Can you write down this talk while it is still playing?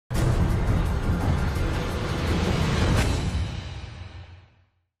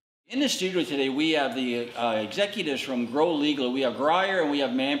In the studio today, we have the executives from Grow Legal. We have Grier and we have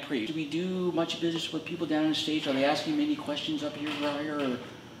Manpreet. Do we do much business with people down in the States? Are they asking many questions up here, Grier? Or?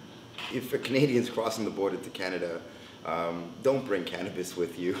 If a Canadian's crossing the border to Canada, don't bring cannabis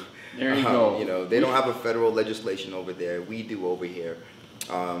with you. There you go. You know, they don't have a federal legislation over there. We do over here.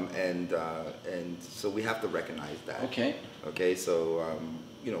 And so we have to recognize that. Okay. Okay, so,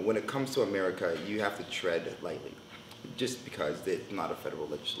 you know, when it comes to America, you have to tread lightly, just because it's not a federal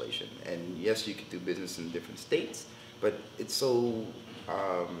legislation. And yes, you could do business in different states, but it's so,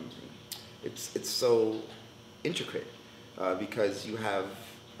 it's so intricate because you have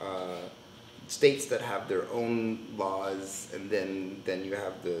states that have their own laws, and then you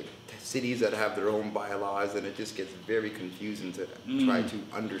have the cities that have their own bylaws, and it just gets very confusing to try to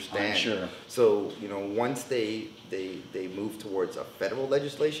understand. Sure. So, you know, once they move towards a federal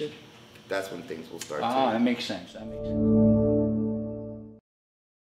legislation, that's when things will start to... That makes sense. That makes sense.